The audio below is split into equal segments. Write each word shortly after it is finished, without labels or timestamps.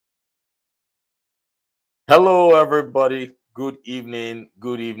Hello, everybody. Good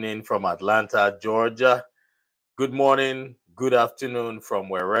evening from Atlanta, Georgia. Good morning, good afternoon from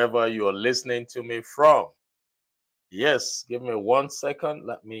wherever you are listening to me from. Yes, give me 1 second.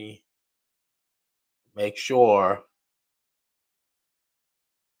 Let me make sure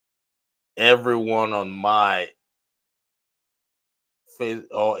everyone on my face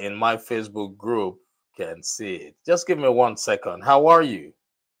or in my Facebook group can see it. Just give me 1 second. How are you?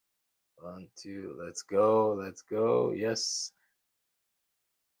 One, two, let's go. Let's go. Yes,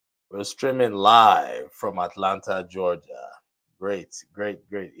 we're streaming live from Atlanta, Georgia. Great, great,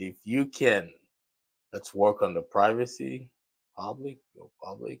 great. If you can, let's work on the privacy. Public, go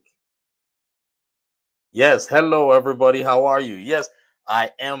public. Yes, hello everybody. How are you? Yes,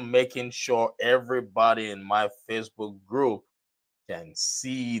 I am making sure everybody in my Facebook group can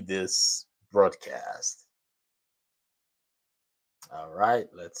see this broadcast. All right,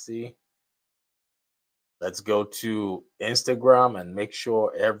 let's see. Let's go to Instagram and make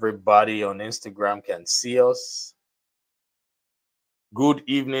sure everybody on Instagram can see us. Good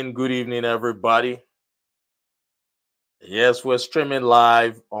evening, everybody. Yes, we're streaming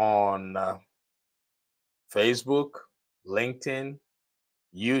live on Facebook, LinkedIn,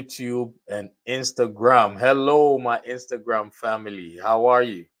 YouTube, and Instagram. Hello, my Instagram family. How are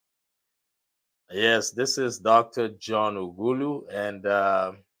you? Yes, this is Dr. John Ugulu.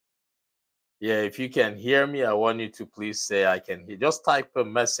 And yeah, if you can hear me, I want you to please say I can hear. Just type a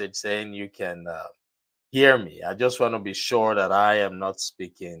message saying you can hear me. I just want to be sure that I am not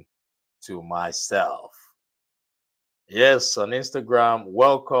speaking to myself. Yes, on Instagram,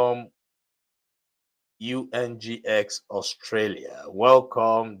 welcome UNGX Australia.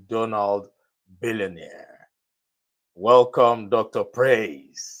 Welcome, Donald Billionaire. Welcome, Dr.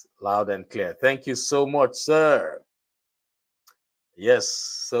 Praise. Loud and clear. Thank you so much, sir. Yes,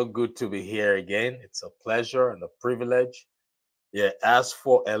 so good to be here again. It's a pleasure and a privilege. Yeah, as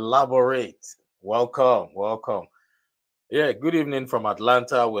for elaborate, welcome, welcome. Yeah, good evening from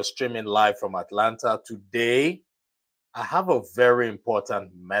Atlanta. We're streaming live from Atlanta. Today, I have a very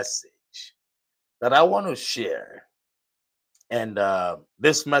important message that I want to share. And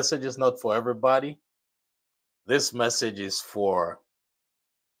this message is not for everybody. This message is for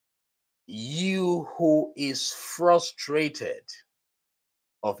you who is frustrated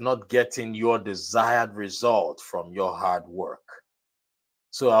of not getting your desired result from your hard work.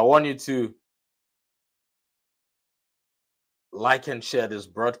 So I want you to like and share this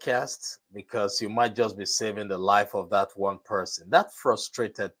broadcast because you might just be saving the life of that one person, that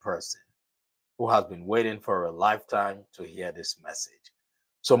frustrated person who has been waiting for a lifetime to hear this message.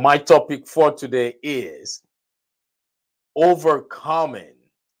 So my topic for today is overcoming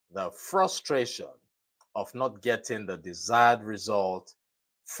the frustration of not getting the desired result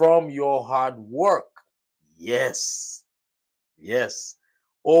from your hard work. Yes, yes.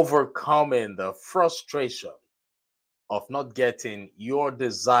 Overcoming the frustration of not getting your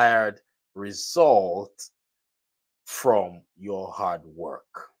desired result from your hard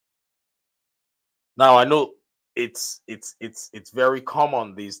work. Now I know it's very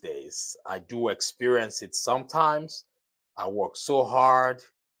common these days. I do experience it sometimes. I work so hard,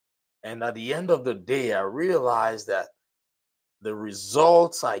 and at the end of the day, I realize that the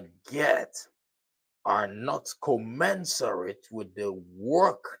results I get are not commensurate with the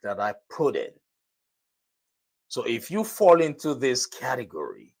work that I put in. So if you fall into this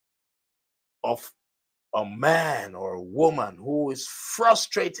category of a man or a woman who is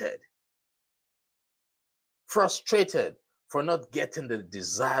frustrated for not getting the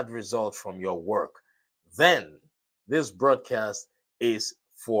desired result from your work, then this broadcast is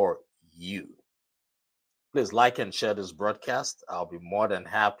for you. Please like and share this broadcast. I'll be more than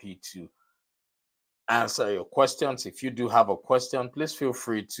happy to answer your questions. If you do have a question, please feel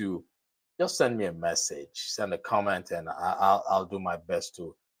free to just send me a message, send a comment, and I'll do my best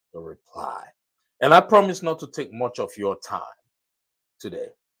to reply. And I promise not to take much of your time today.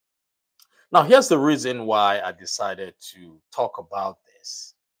 Now, here's the reason why I decided to talk about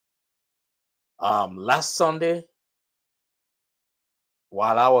this. Last Sunday,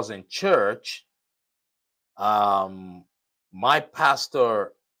 while I was in church, um, my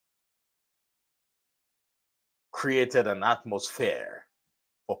pastor created an atmosphere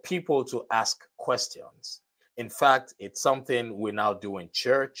for people to ask questions. In fact, it's something we now do in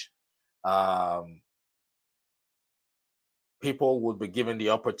church. Um, People would be given the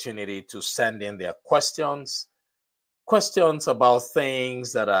opportunity to send in their questions about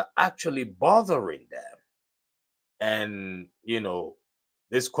things that are actually bothering them. And,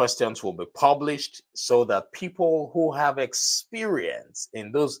 these questions will be published so that people who have experience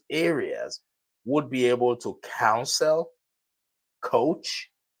in those areas would be able to counsel, coach,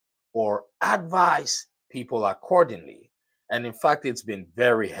 or advise people accordingly. And in fact, it's been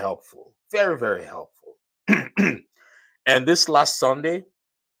very helpful, very, very helpful. And this last Sunday,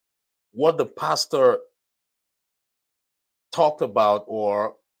 what the pastor talked about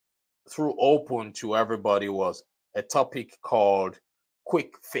or threw open to everybody was a topic called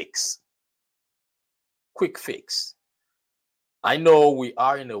quick fix. Quick fix. I know we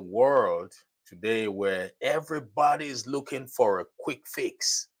are in a world today where everybody is looking for a quick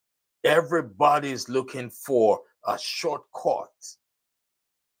fix. Everybody is looking for a shortcut.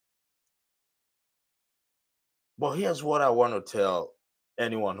 But here's what I want to tell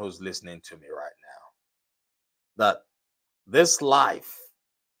anyone who's listening to me right now, that this life,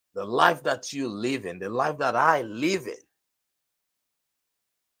 the life that you live in, the life that I live in,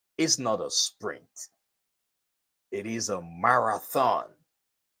 is not a sprint. It is a marathon.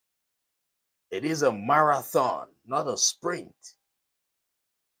 It is a marathon, not a sprint.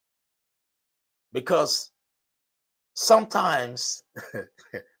 Because sometimes,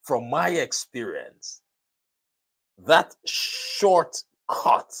 from my experience, that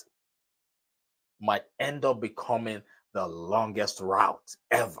shortcut might end up becoming the longest route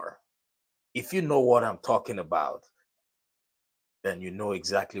ever. If you know what I'm talking about, then you know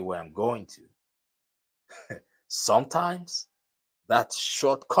exactly where I'm going to. Sometimes that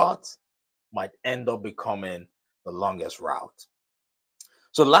shortcut might end up becoming the longest route.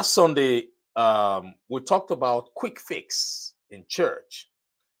 So last Sunday, we talked about quick fix in church,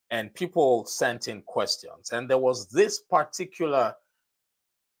 and people sent in questions. And there was this particular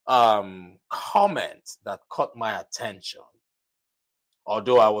comment that caught my attention.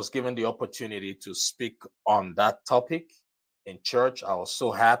 Although I was given the opportunity to speak on that topic in church, I was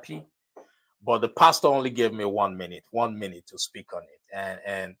so happy. But the pastor only gave me 1 minute to speak on it.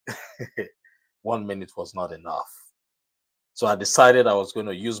 And 1 minute was not enough. So I decided I was going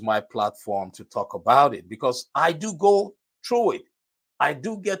to use my platform to talk about it because I do go through it. I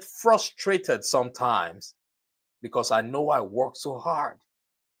do get frustrated sometimes because I know I work so hard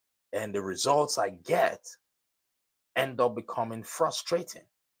and the results I get end up becoming frustrating.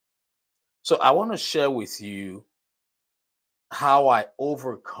 So I want to share with you how I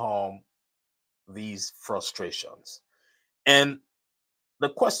overcome these frustrations. And the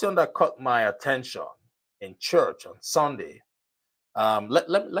question that caught my attention in church on Sunday, let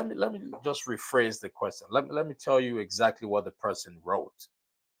me just rephrase the question. Let me tell you exactly what the person wrote.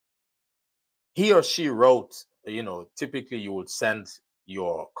 He or she wrote, typically you would send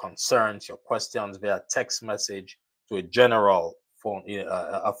your concerns, your questions via text message to a general phone,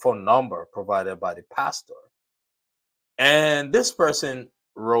 a phone number provided by the pastor. And this person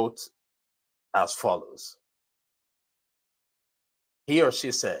wrote as follows. He or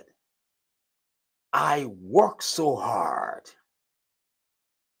she said, I work so hard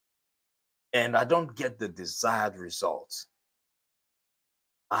and I don't get the desired results.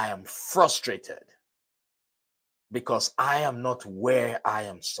 I am frustrated because I am not where I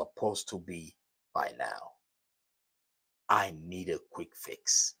am supposed to be by now. I need a quick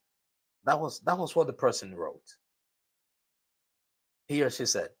fix. That was what the person wrote. He or she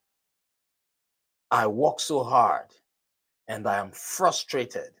said, I work so hard and I am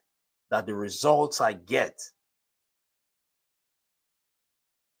frustrated that the results I get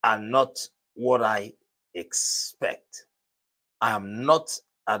are not what I expect. I am not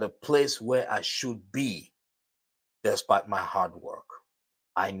at a place where I should be despite my hard work.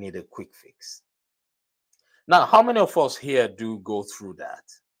 I need a quick fix. Now, how many of us here do go through that?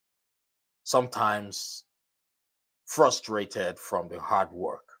 Sometimes frustrated from the hard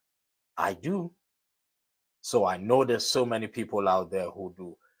work. I do. So I know there's so many people out there who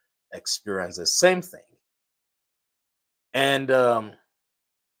do experience the same thing. And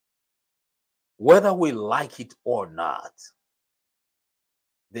whether we like it or not,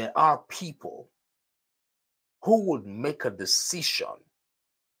 there are people who would make a decision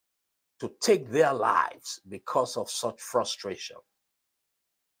to take their lives because of such frustration.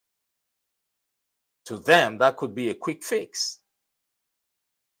 To them, that could be a quick fix.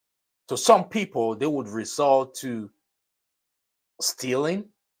 To some people, they would resort to stealing,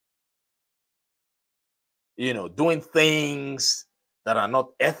 doing things that are not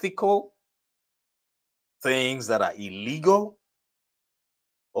ethical, things that are illegal.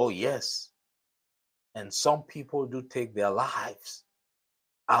 Oh, yes. And some people do take their lives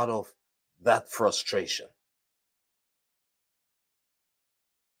out of that frustration.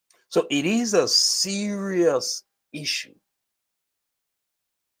 So it is a serious issue.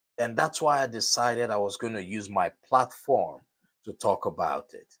 And that's why I decided I was going to use my platform to talk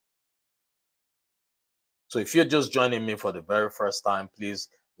about it. So if you're just joining me for the very first time, please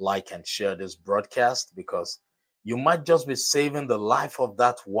like and share this broadcast, because you might just be saving the life of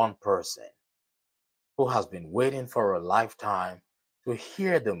that one person who has been waiting for a lifetime to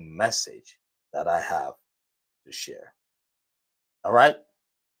hear the message that I have to share. All right?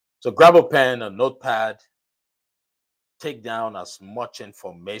 So grab a pen, a notepad, take down as much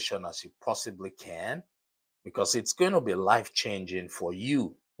information as you possibly can, because it's going to be life changing for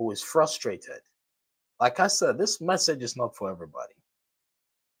you who is frustrated. Like I said, this message is not for everybody.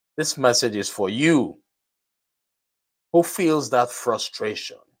 This message is for you who feels that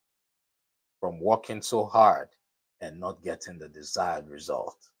frustration from working so hard and not getting the desired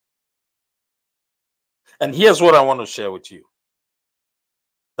result. And here's what I want to share with you,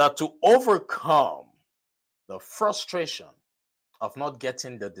 that to overcome the frustration of not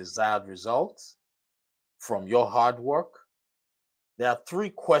getting the desired results from your hard work, there are three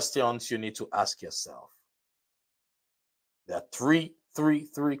questions you need to ask yourself. There are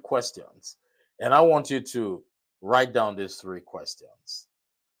three questions. And I want you to write down these three questions.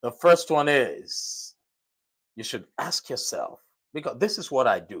 The first one is, you should ask yourself, because this is what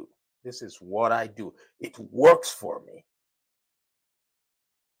I do. This is what I do. It works for me.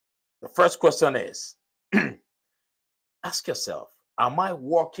 The first question is, ask yourself, am I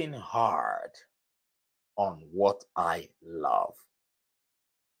working hard on what I love?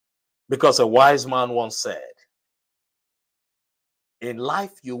 Because a wise man once said, in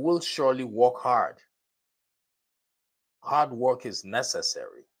life, you will surely work hard. Hard work is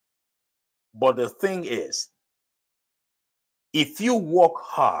necessary. But the thing is, if you work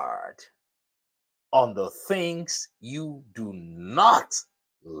hard on the things you do not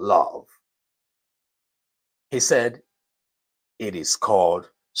love, he said, it is called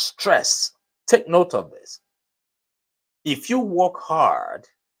stress. Take note of this. If you work hard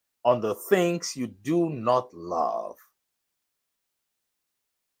on the things you do not love,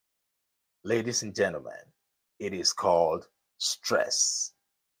 ladies and gentlemen, it is called stress.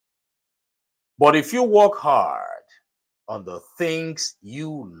 But if you work hard on the things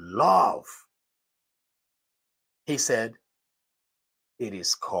you love, he said, it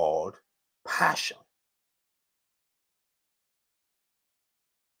is called passion.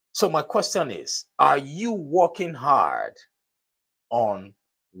 So my question is, are you working hard on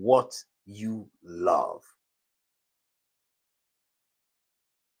what you love?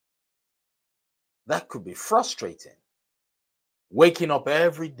 That could be frustrating. Waking up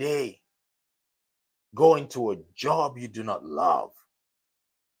every day, going to a job you do not love.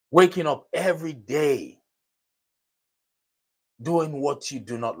 Waking up every day, doing what you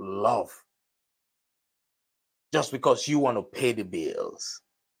do not love, just because you want to pay the bills.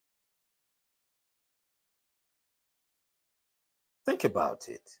 Think about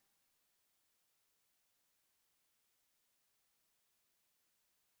it.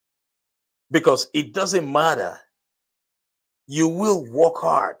 Because it doesn't matter. You will work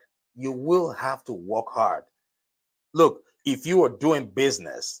hard. You will have to work hard. Look, if you are doing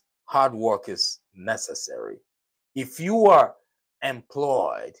business, hard work is necessary. If you are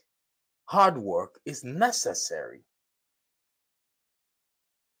employed, hard work is necessary.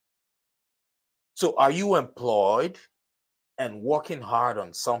 So are you employed and working hard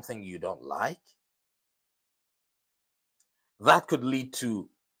on something you don't like? That could lead to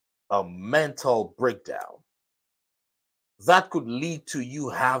a mental breakdown. That could lead to you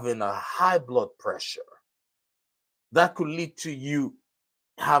having a high blood pressure. That could lead to you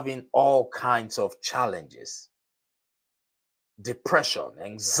having all kinds of challenges, depression,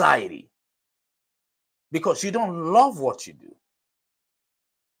 anxiety, because you don't love what you do.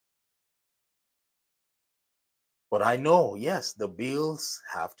 But I know, yes, the bills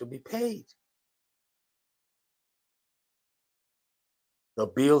have to be paid. The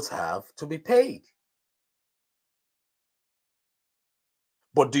bills have to be paid.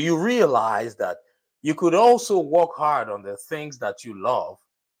 But do you realize that you could also work hard on the things that you love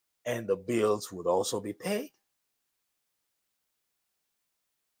and the bills would also be paid?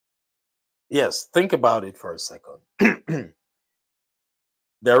 Yes, think about it for a second.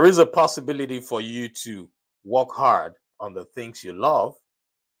 There is a possibility for you to work hard on the things you love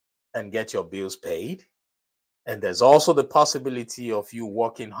and get your bills paid. And there's also the possibility of you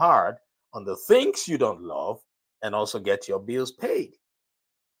working hard on the things you don't love and also get your bills paid.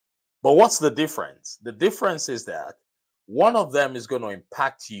 But what's the difference? The difference is that one of them is going to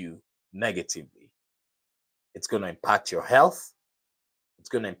impact you negatively. It's going to impact your health. It's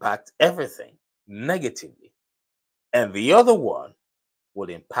going to impact everything negatively. And the other one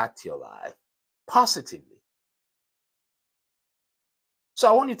will impact your life positively. So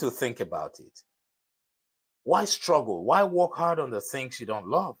I want you to think about it. Why struggle? Why work hard on the things you don't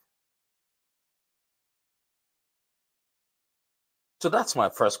love? So that's my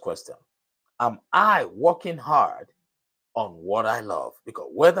first question. Am I working hard on what I love? Because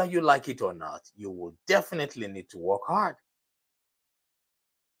whether you like it or not, you will definitely need to work hard.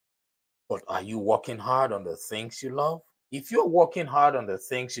 But are you working hard on the things you love? If you're working hard on the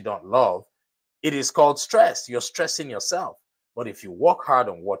things you don't love, it is called stress. You're stressing yourself. But if you work hard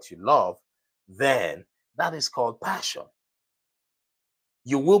on what you love, then that is called passion.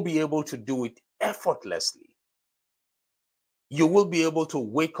 You will be able to do it effortlessly. You will be able to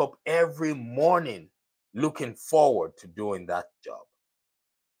wake up every morning looking forward to doing that job.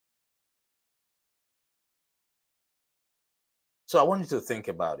 So I want you to think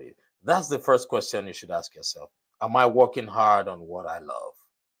about it. That's the first question you should ask yourself. Am I working hard on what I love?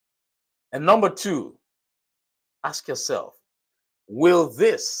 And number two, ask yourself, will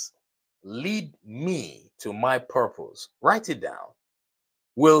this lead me to my purpose? Write it down.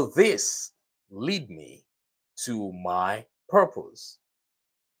 Will this lead me to my purpose?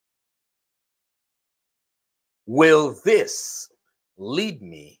 Will this lead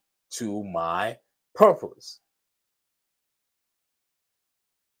me to my purpose?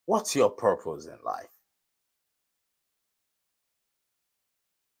 What's your purpose in life?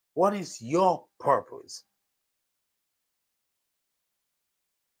 What is your purpose?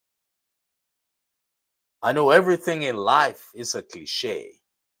 I know everything in life is a cliche,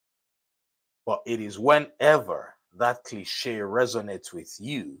 but it is whenever that cliche resonates with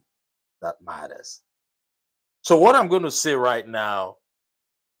you that matters. So, what I'm going to say right now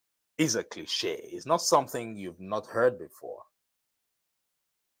is a cliche. It's not something you've not heard before.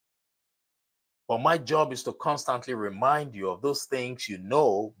 But my job is to constantly remind you of those things you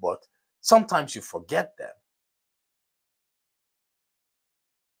know, but sometimes you forget them.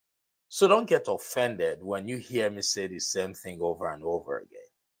 So don't get offended when you hear me say the same thing over and over again.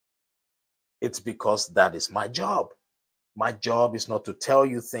 It's because that is my job. My job is not to tell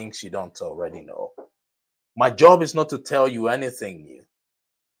you things you don't already know. My job is not to tell you anything new.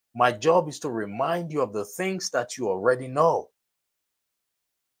 My job is to remind you of the things that you already know.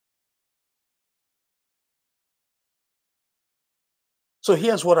 So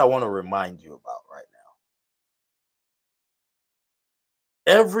here's what I want to remind you about right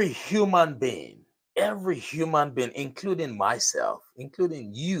now. Every human being, including myself,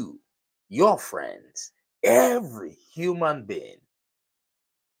 including you, your friends, every human being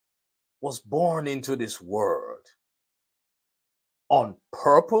was born into this world on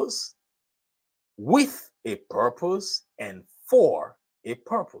purpose, with a purpose, and for a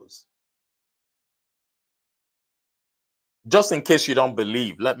purpose. Just in case you don't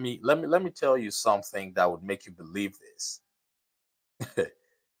believe, let me tell you something that would make you believe this.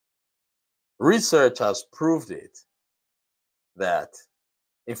 Research has proved it that,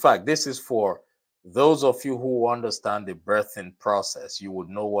 in fact, this is for those of you who understand the birthing process, you would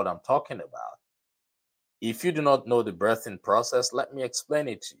know what I'm talking about. If you do not know the birthing process, let me explain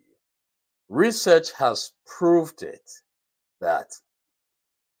it to you. Research has proved it that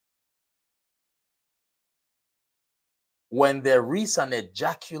when there is an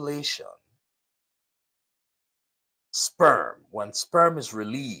ejaculation, when sperm is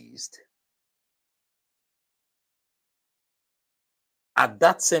released, at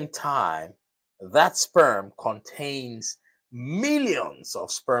that same time, that sperm contains millions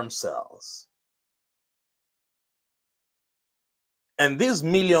of sperm cells. And these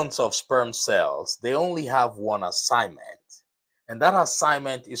millions of sperm cells, they only have one assignment. And that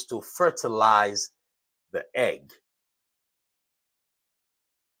assignment is to fertilize the egg.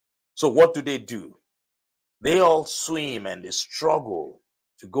 So what do? They all swim and they struggle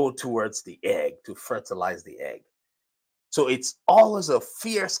to go towards the egg to fertilize the egg. So it's always a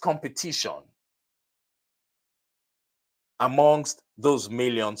fierce competition amongst those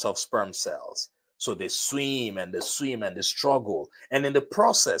millions of sperm cells. So they swim and they swim and they struggle. And in the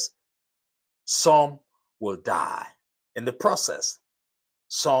process, some will die. In the process,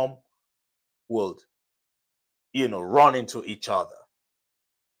 some will, run into each other.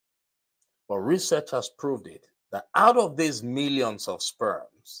 But research has proved it that out of these millions of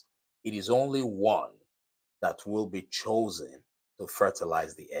sperms, it is only one that will be chosen to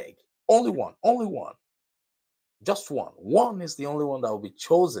fertilize the egg. Only one, just one. One is the only one that will be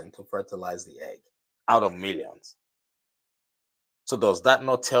chosen to fertilize the egg out of millions. So, does that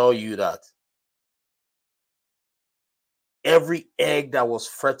not tell you that every egg that was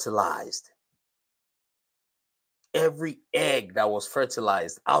fertilized, out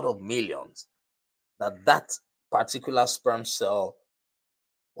of millions, that, that, particular sperm cell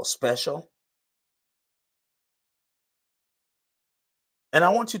was special? And I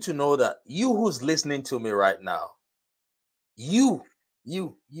want you to know that you who's listening to me right now, you,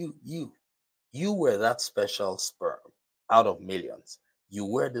 you were that special sperm out of millions. You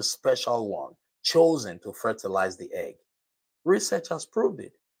were the special one chosen to fertilize the egg. Research has proved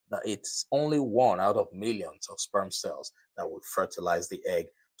it that it's only one out of millions of sperm cells that would fertilize the egg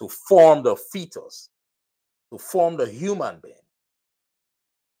to form the fetus, to form the human being.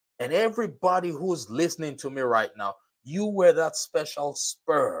 And everybody who's listening to me right now, you were that special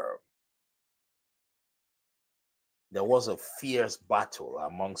sperm. There was a fierce battle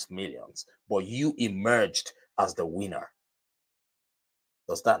amongst millions, but you emerged as the winner.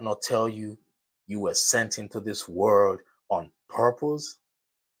 Does that not tell you you were sent into this world on purpose,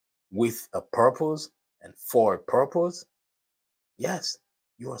 with a purpose, and for a purpose? Yes,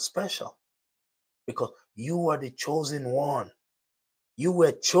 you are special because you are the chosen one. You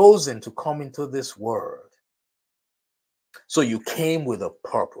were chosen to come into this world. So you came with a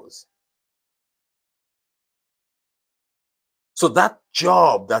purpose. So that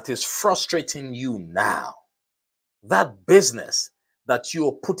job that is frustrating you now, that business that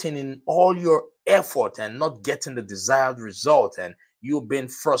you're putting in all your effort and not getting the desired result, and you've been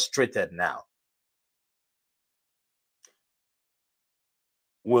frustrated now,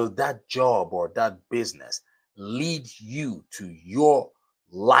 will that job or that business lead you to your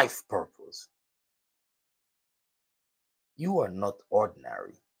life purpose? You are not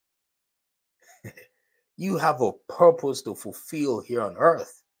ordinary. You have a purpose to fulfill here on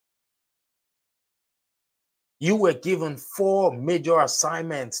earth. You were given 4 major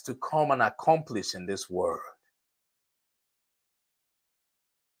assignments to come and accomplish in this world.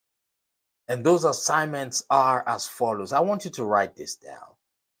 And those assignments are as follows. I want you to write this down.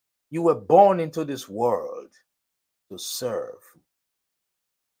 You were born into this world to serve,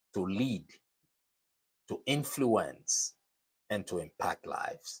 to lead, to influence, and to impact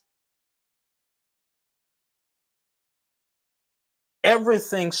lives.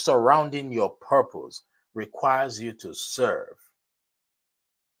 Everything surrounding your purpose requires you to serve.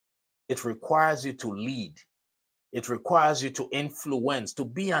 It requires you to lead. It requires you to influence, to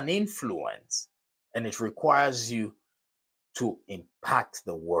be an influence. And it requires you to impact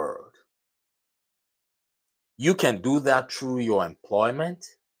the world. You can do that through your employment.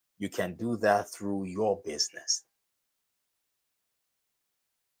 You can do that through your business.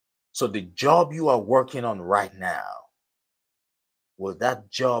 So the job you are working on right now, will that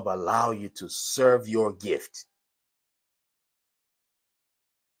job allow you to serve your gift?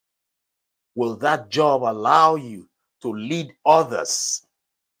 Will that job allow you to lead others?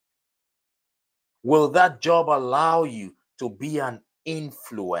 Will that job allow you to be an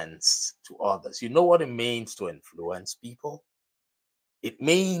influence to others? You know what it means to influence people? It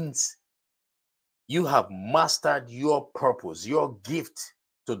means you have mastered your purpose, your gift,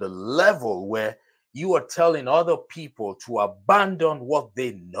 to the level where you are telling other people to abandon what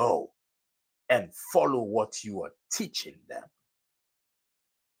they know and follow what you are teaching them.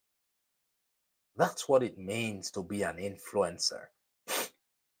 That's what it means to be an influencer.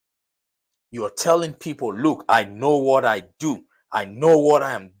 You're telling people, look, I know what I do. I know what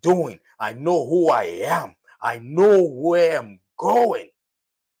I am doing. I know who I am. I know where I'm going.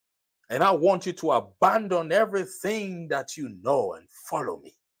 And I want you to abandon everything that you know and follow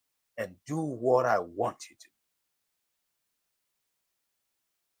me and do what I want you to do.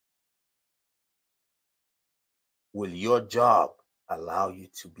 Will your job allow you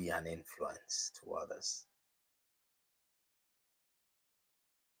to be an influence to others?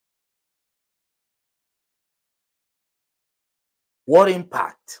 What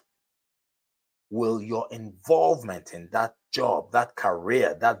impact will your involvement in that job, that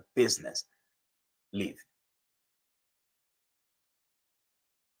career, that business leave?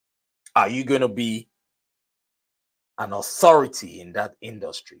 Are you going to be an authority in that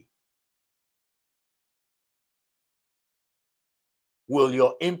industry? Will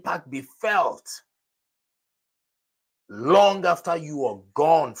your impact be felt long after you are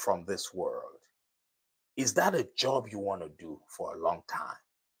gone from this world? Is that a job you want to do for a long time?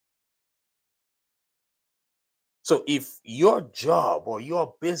 So if your job or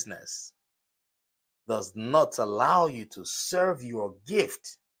your business does not allow you to serve your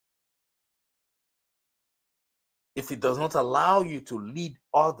gift, if it does not allow you to lead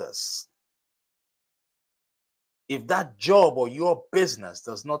others, if that job or your business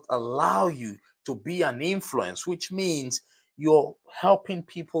does not allow you to be an influence, which means you're helping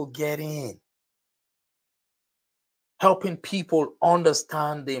people get in, helping people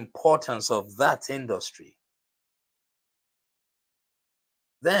understand the importance of that industry,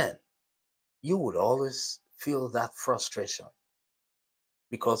 then you would always feel that frustration.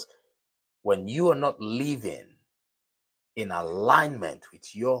 Because when you are not living in alignment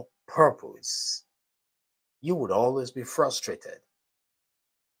with your purpose, you would always be frustrated.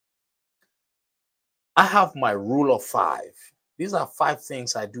 I have my rule of five. These are 5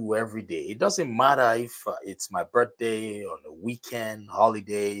 things I do every day. It doesn't matter if it's my birthday, on the weekend,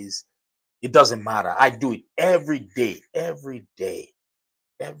 holidays. It doesn't matter. I do it every day, every day,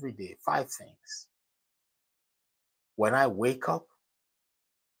 every day. 5 things. When I wake up,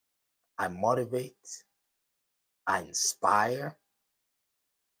 I motivate, I inspire.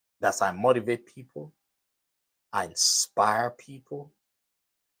 That's I motivate people, I inspire people,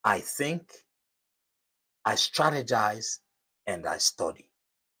 I think, I strategize, and I study.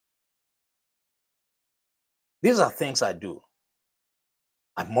 These are things I do.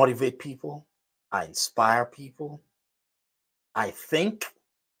 I motivate people, I inspire people, I think,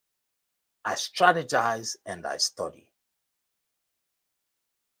 I strategize, and I study.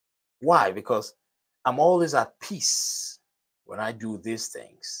 Why? Because I'm always at peace when I do these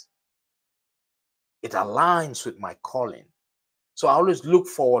things. It aligns with my calling. So I always look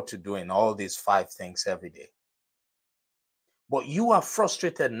forward to doing all these 5 things every day. But you are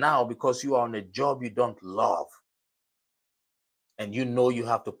frustrated now because you are on a job you don't love and you know you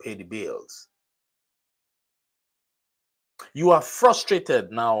have to pay the bills. You are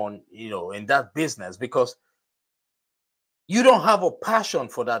frustrated now on, in that business because you don't have a passion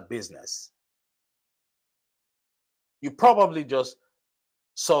for that business. You probably just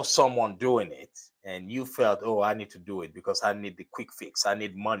saw someone doing it and you felt, oh, I need to do it because I need the quick fix. I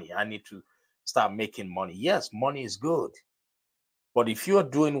need money. I need to start making money. Yes, money is good. But if you're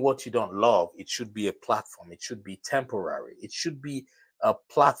doing what you don't love, it should be a platform. It should be temporary. It should be a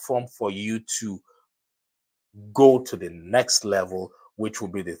platform for you to go to the next level, which will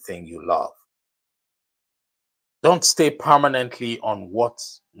be the thing you love. Don't stay permanently on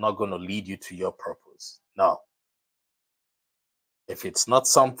what's not going to lead you to your purpose. No. If it's not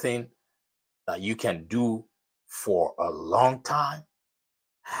something that you can do for a long time,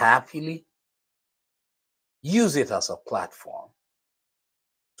 happily, use it as a platform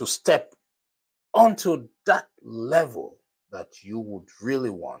to step onto that level that you would really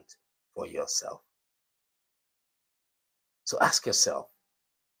want for yourself. So ask yourself,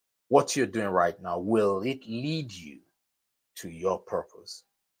 what you're doing right now, will it lead you to your purpose?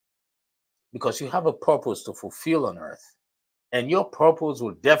 Because you have a purpose to fulfill on earth. And your purpose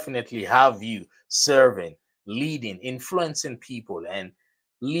will definitely have you serving, leading, influencing people, and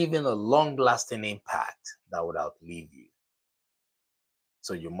leaving a long lasting impact that would outlive you.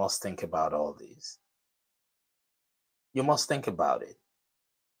 So you must think about all these. You must think about it.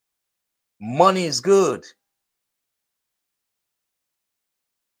 Money is good.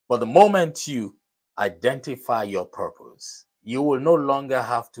 But the moment you identify your purpose, you will no longer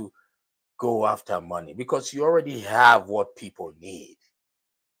have to go after money because you already have what people need.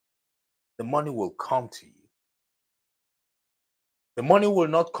 The money will come to you. The money will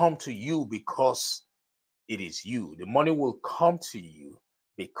not come to you because it is you. The money will come to you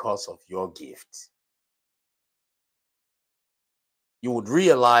because of your gift. You would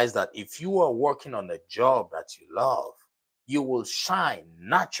realize that if you are working on a job that you love, you will shine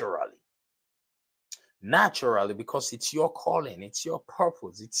naturally. Naturally, because it's your calling, it's your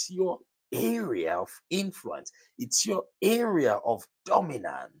purpose, it's your area of influence, it's your area of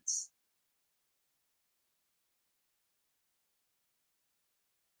dominance.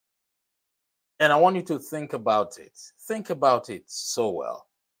 And I want you to think about it. Think about it so well.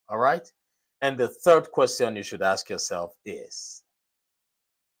 All right. And the third question you should ask yourself is,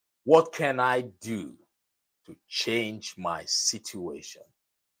 what can I do to change my situation?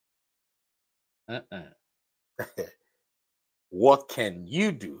 Mm-mm. What can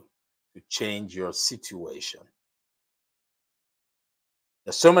you do to change your situation?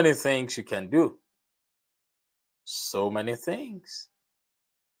 There's so many things you can do. So many things.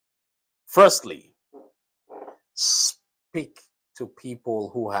 Firstly, speak to people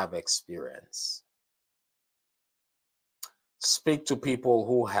who have experience. Speak to people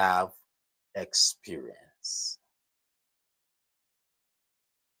who have experience.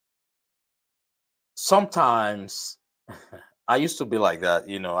 Sometimes I used to be like that,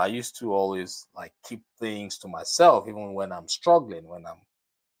 I used to always like keep things to myself, even when I'm struggling, when I'm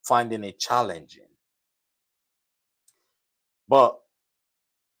finding it challenging. But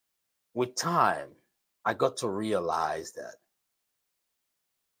with time, I got to realize that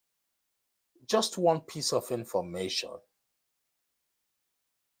just one piece of information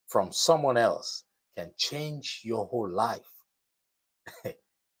from someone else can change your whole life.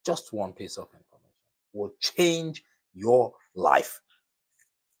 Just one piece of information will change your life.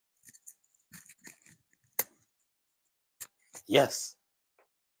 Yes.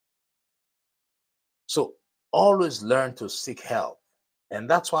 So always learn to seek help. And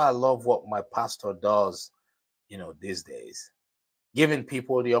that's why I love what my pastor does, these days, giving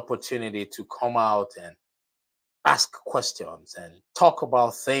people the opportunity to come out and ask questions and talk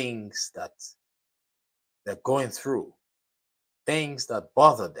about things that they're going through, things that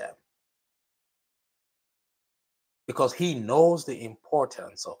bother them, because he knows the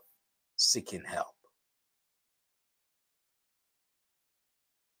importance of seeking help.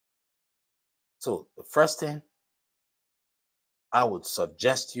 So, the first thing I would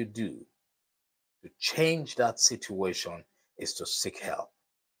suggest you do to change that situation is to seek help.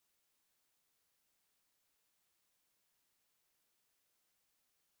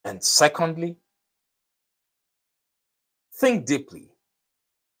 And secondly, think deeply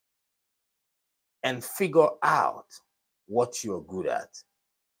and figure out what you're good at,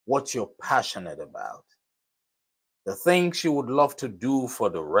 what you're passionate about, the things you would love to do for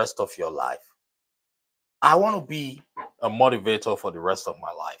the rest of your life. I want to be a motivator for the rest of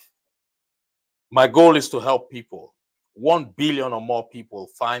my life. My goal is to help people, 1 billion or more people,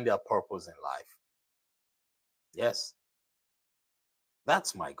 find their purpose in life. Yes,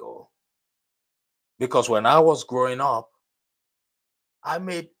 that's my goal. Because when I was growing up, I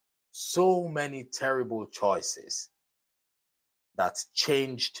made so many terrible choices that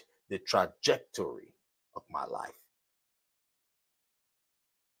changed the trajectory of my life.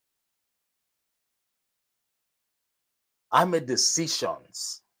 I made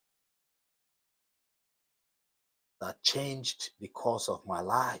decisions that changed the course of my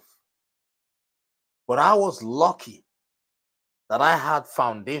life. But I was lucky that I had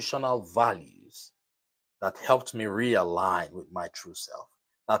foundational values that helped me realign with my true self,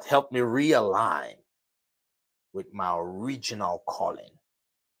 that helped me realign with my original calling.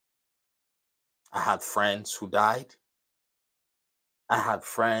 I had friends who died. I had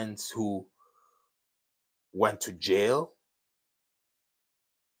friends who went to jail.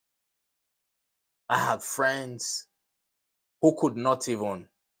 I had friends who could not even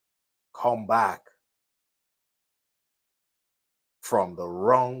come back from the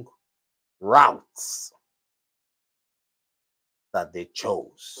wrong routes that they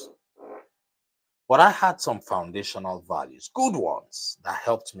chose. But I had some foundational values, good ones, that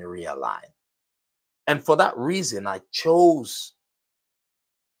helped me realign. And for that reason, I chose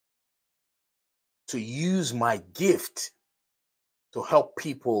to use my gift to help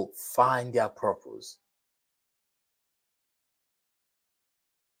people find their purpose.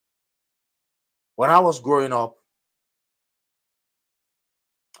 When I was growing up,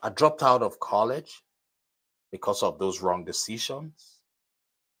 I dropped out of college because of those wrong decisions.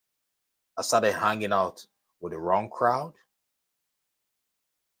 I started hanging out with the wrong crowd.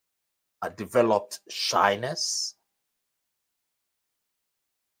 I developed shyness.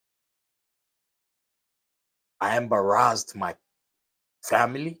 I embarrassed my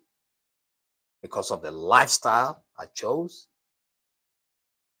family because of the lifestyle I chose.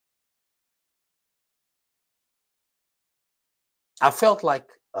 I felt like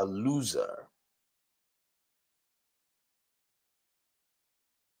a loser,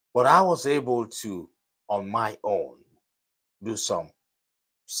 but I was able to, on my own, do some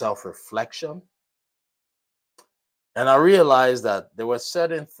self reflection. And I realized that there were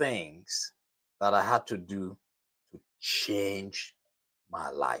certain things that I had to do to change my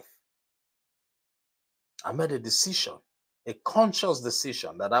life. I made a decision, a conscious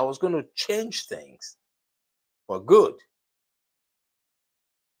decision, that I was going to change things for good.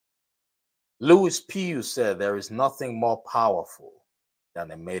 Louis Pius said there is nothing more powerful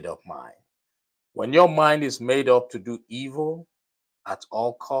than a made up mind. When your mind is made up to do evil, at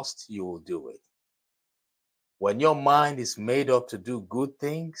all costs, you will do it. When your mind is made up to do good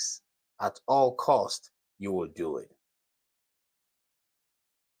things, at all costs, you will do it.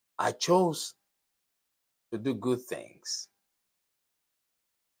 I chose to do good things.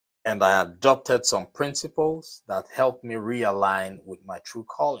 And I adopted some principles that helped me realign with my true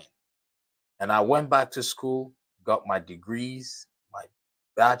calling. And I went back to school, got my degrees, my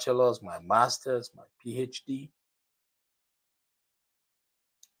bachelor's, my master's, my PhD.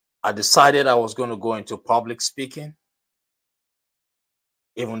 I decided I was going to go into public speaking,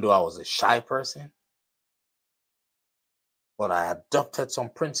 even though I was a shy person. But I adopted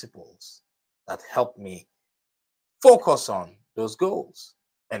some principles that helped me focus on those goals.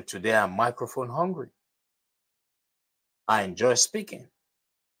 And today I'm microphone hungry. I enjoy speaking.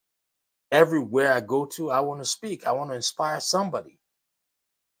 Everywhere I go to, I want to speak. I want to inspire somebody.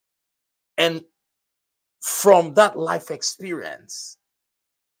 And from that life experience,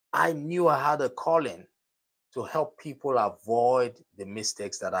 I knew I had a calling to help people avoid the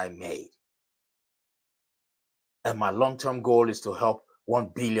mistakes that I made. And my long-term goal is to help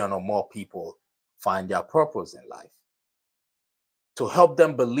 1 billion or more people find their purpose in life, to help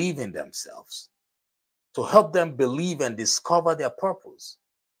them believe in themselves, to help them believe and discover their purpose.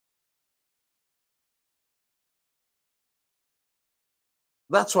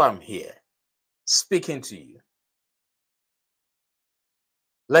 That's why I'm here, speaking to you,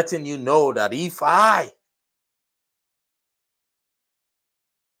 letting you know that if I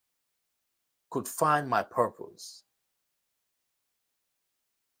could find my purpose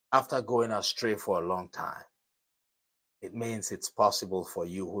after going astray for a long time, it means it's possible for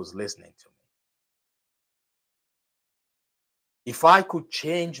you who's listening to me. If I could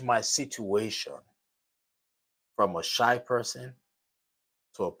change my situation from a shy person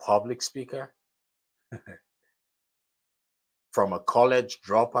to a public speaker, from a college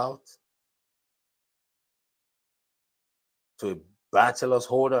dropout to a bachelor's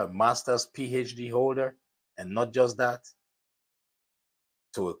holder, a master's PhD holder, and not just that,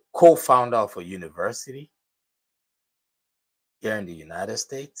 to a co-founder of a university here in the United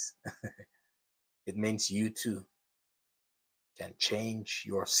States, it means you too can change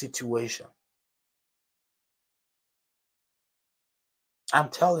your situation. I'm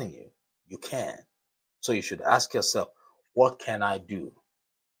telling you, you can. So you should ask yourself, what can I do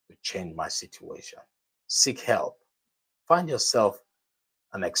to change my situation? Seek help. Find yourself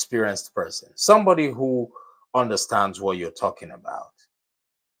an experienced person, somebody who understands what you're talking about.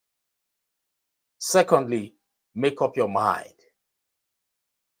 Secondly, make up your mind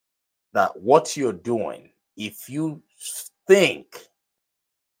that what you're doing, if you think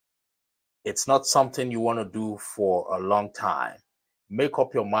it's not something you want to do for a long time, make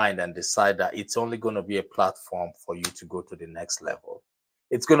up your mind and decide that it's only going to be a platform for you to go to the next level.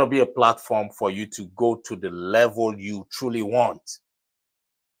 It's going to be a platform for you to go to the level you truly want.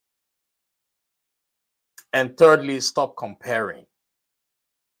 And thirdly, stop comparing.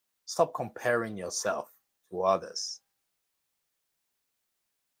 Stop comparing yourself to others.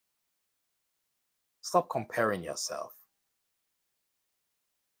 Stop comparing yourself.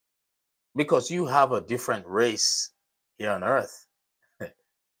 Because you have a different race here on earth.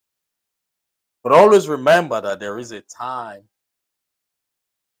 But always remember that there is a time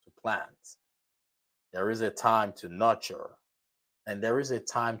to plant, there is a time to nurture, and there is a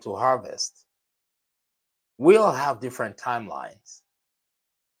time to harvest. We all have different timelines.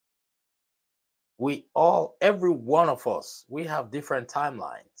 Every one of us, we have different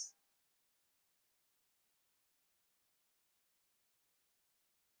timelines.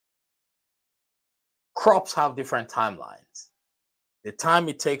 Crops have different timelines. The time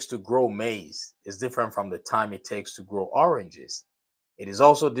it takes to grow maize is different from the time it takes to grow oranges. It is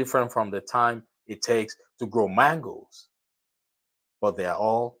also different from the time it takes to grow mangoes. But they are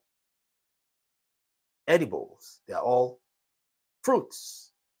all edibles. They are all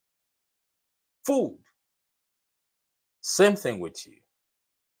fruits, food. Same thing with you.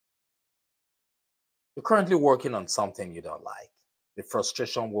 You're currently working on something you don't like. The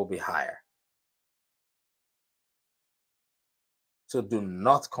frustration will be higher. So do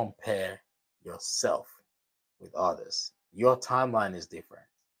not compare yourself with others. Your timeline is different.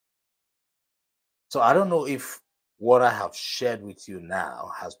 So I don't know if what I have shared with you now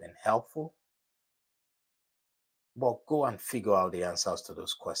has been helpful, but go and figure out the answers to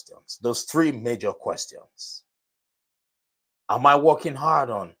those questions, those three major questions. Am I working hard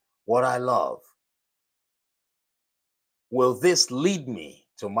on what I love? Will this lead me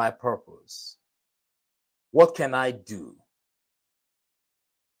to my purpose? What can I do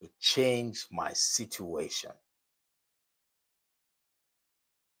to change my situation?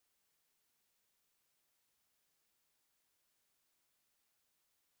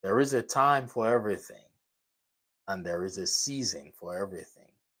 There is a time for everything, and there is a season for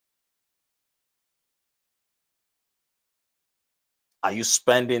everything. Are you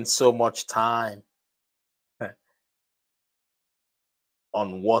spending so much time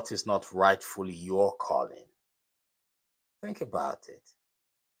on what is not rightfully your calling? Think about it.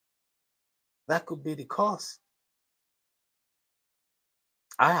 That could be the cause.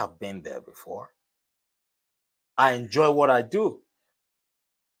 I have been there before. I enjoy what I do.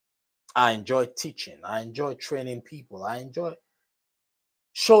 I enjoy teaching. I enjoy training people. I enjoy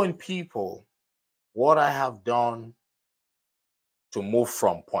showing people what I have done to move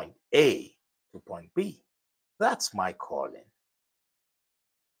from point A to point B. That's my calling.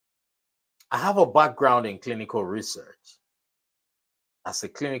 I have a background in clinical research as a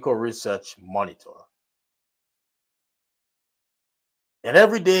clinical research monitor. And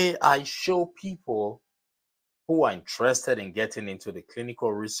every day I show people who are interested in getting into the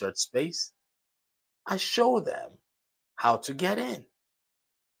clinical research space, I show them how to get in.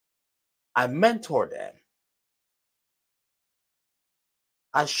 I mentor them.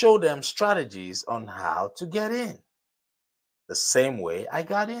 I show them strategies on how to get in the same way I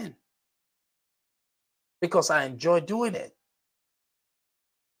got in because I enjoy doing it.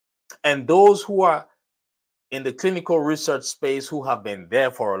 And those who are in the clinical research space who have been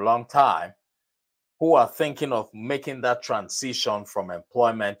there for a long time, who are thinking of making that transition from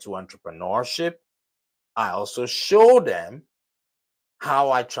employment to entrepreneurship, I also show them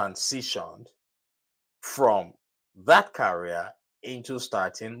how I transitioned from that career into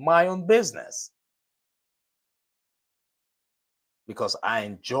starting my own business. Because I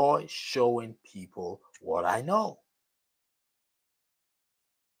enjoy showing people what I know.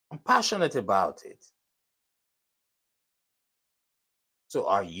 I'm passionate about it. So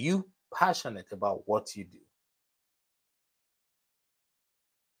are you passionate about what you do?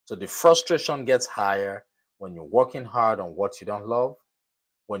 So the frustration gets higher when you're working hard on what you don't love,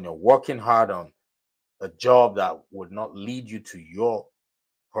 when you're working hard on a job that would not lead you to your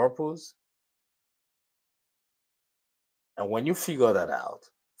purpose. And when you figure that out,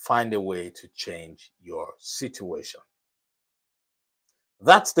 find a way to change your situation.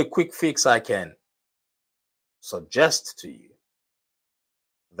 That's the quick fix I can suggest to you.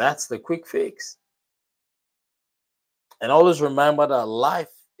 That's the quick fix. And always remember that life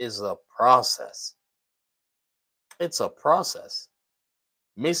is a process. It's a process.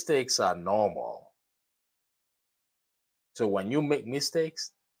 Mistakes are normal. So when you make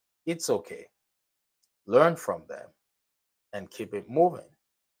mistakes, it's okay. Learn from them and keep it moving.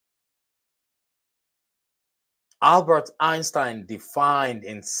 Albert Einstein defined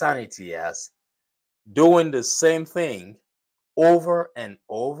insanity as doing the same thing over and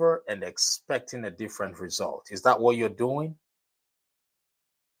over and expecting a different result. Is that what you're doing?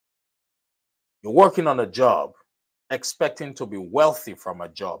 You're working on a job, expecting to be wealthy from a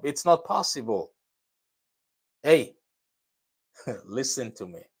job. It's not possible. Hey, listen to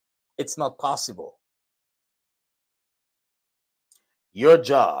me. It's not possible. Your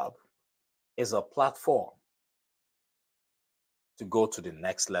job is a platform to go to the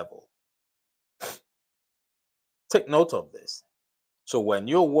next level. Take note of this. So when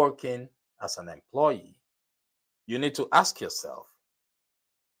you're working as an employee, you need to ask yourself,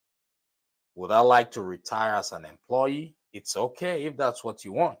 would I like to retire as an employee? It's okay if that's what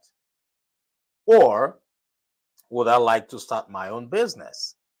you want. Or would I like to start my own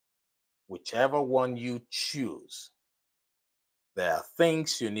business? Whichever one you choose, there are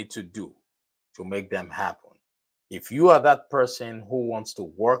things you need to do to make them happen. If you are that person who wants to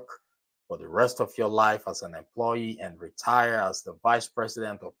work for the rest of your life as an employee and retire as the vice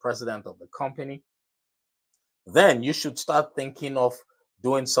president or president of the company, then you should start thinking of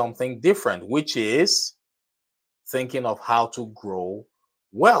doing something different, which is thinking of how to grow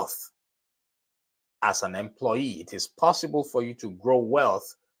wealth. As an employee, it is possible for you to grow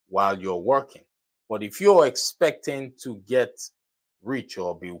wealth while you're working. But if you're expecting to get rich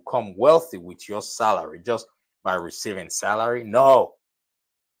or become wealthy with your salary just by receiving salary, no.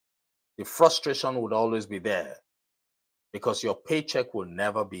 The frustration would always be there because your paycheck will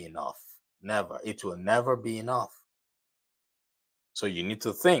never be enough. Never. It will never be enough. So you need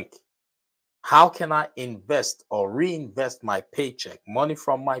to think, how can I invest or reinvest my paycheck, money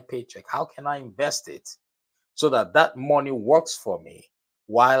from my paycheck? How can I invest it so that that money works for me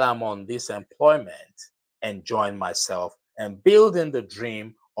while I'm on this employment, enjoying myself and building the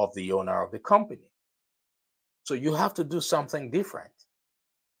dream of the owner of the company? So you have to do something different.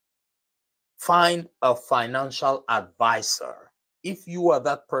 Find a financial advisor. If you are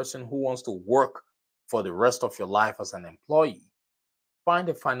that person who wants to work for the rest of your life as an employee, find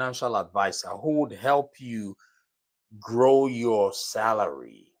a financial advisor who would help you grow your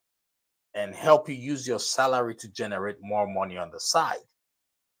salary and help you use your salary to generate more money on the side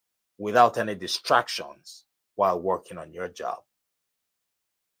without any distractions while working on your job.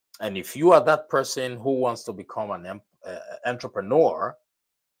 And if you are that person who wants to become an entrepreneur,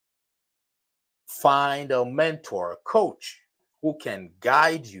 find a mentor, a coach who can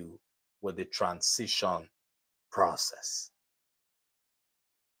guide you with the transition process.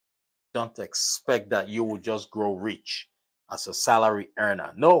 Don't expect that you will just grow rich as a salary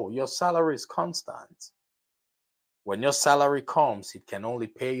earner. No, your salary is constant. When your salary comes, it can only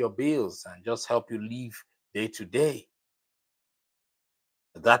pay your bills and just help you live day to day.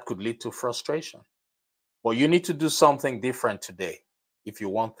 That could lead to frustration. But you need to do something different today if you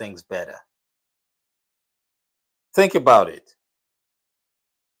want things better. Think about it.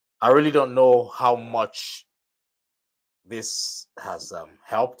 I really don't know how much this has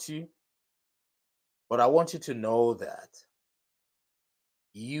helped you. But I want you to know that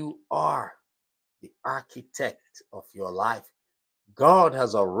you are the architect of your life. God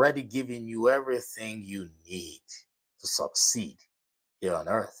has already given you everything you need to succeed here on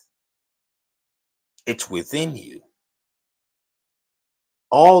earth. It's within you.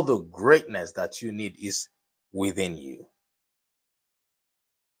 All the greatness that you need is within you.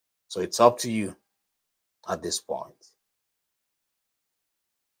 So it's up to you at this point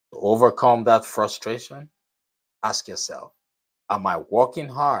to overcome that frustration. Ask yourself, am I working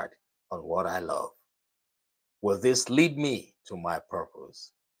hard on what I love? Will this lead me to my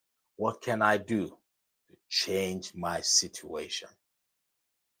purpose? What can I do to change my situation?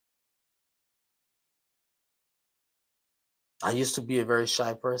 I used to be a very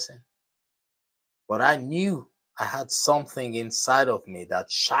shy person, but I knew I had something inside of me that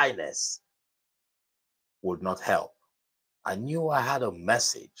shyness would not help. I knew I had a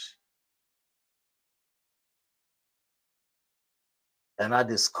message, and I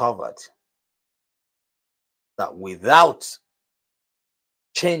discovered that without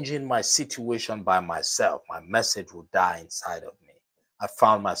changing my situation by myself, my message would die inside of me. I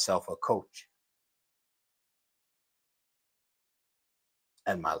found myself a coach,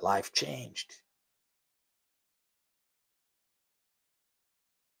 and my life changed.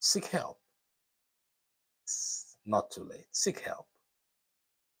 Seek help. It's not too late. Seek help.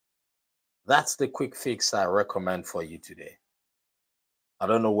 That's the quick fix I recommend for you today. I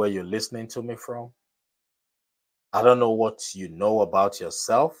don't know where you're listening to me from. I don't know what you know about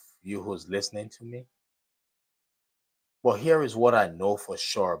yourself, you who's listening to me. But here is what I know for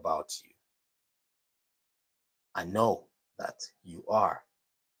sure about you. I know that you are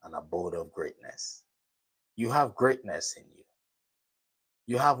an abode of greatness. You have greatness in you.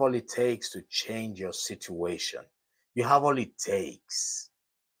 You have all it takes to change your situation. You have all it takes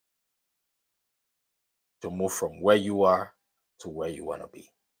to move from where you are to where you want to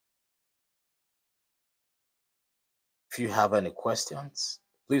be. If you have any questions,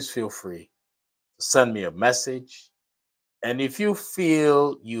 please feel free to send me a message. And if you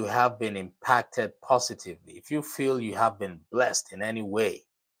feel you have been impacted positively, if you feel you have been blessed in any way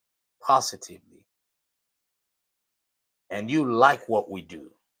positively, and you like what we do,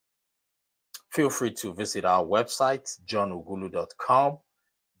 feel free to visit our website, johnughulu.com,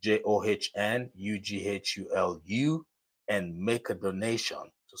 JOHNUGHULU, and make a donation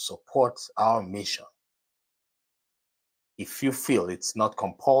to support our mission. If you feel it's not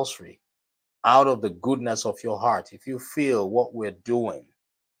compulsory, out of the goodness of your heart, if you feel what we're doing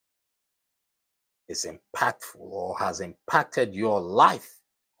is impactful or has impacted your life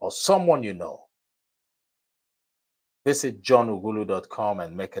or someone you know, visit johnughulu.com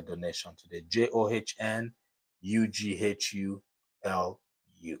and make a donation today. JOHNUGHULU.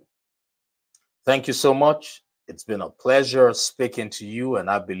 Thank you so much. It's been a pleasure speaking to you, and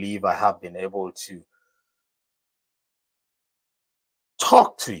I believe I have been able to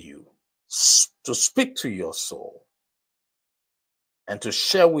talk to you, to speak to your soul, and to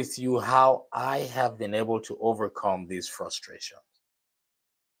share with you how I have been able to overcome these frustrations.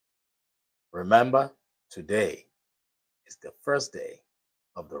 Remember, today is the first day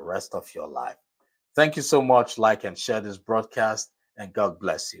of the rest of your life. Thank you so much. Like and share this broadcast, and God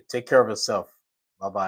bless you. Take care of yourself. Bye-bye.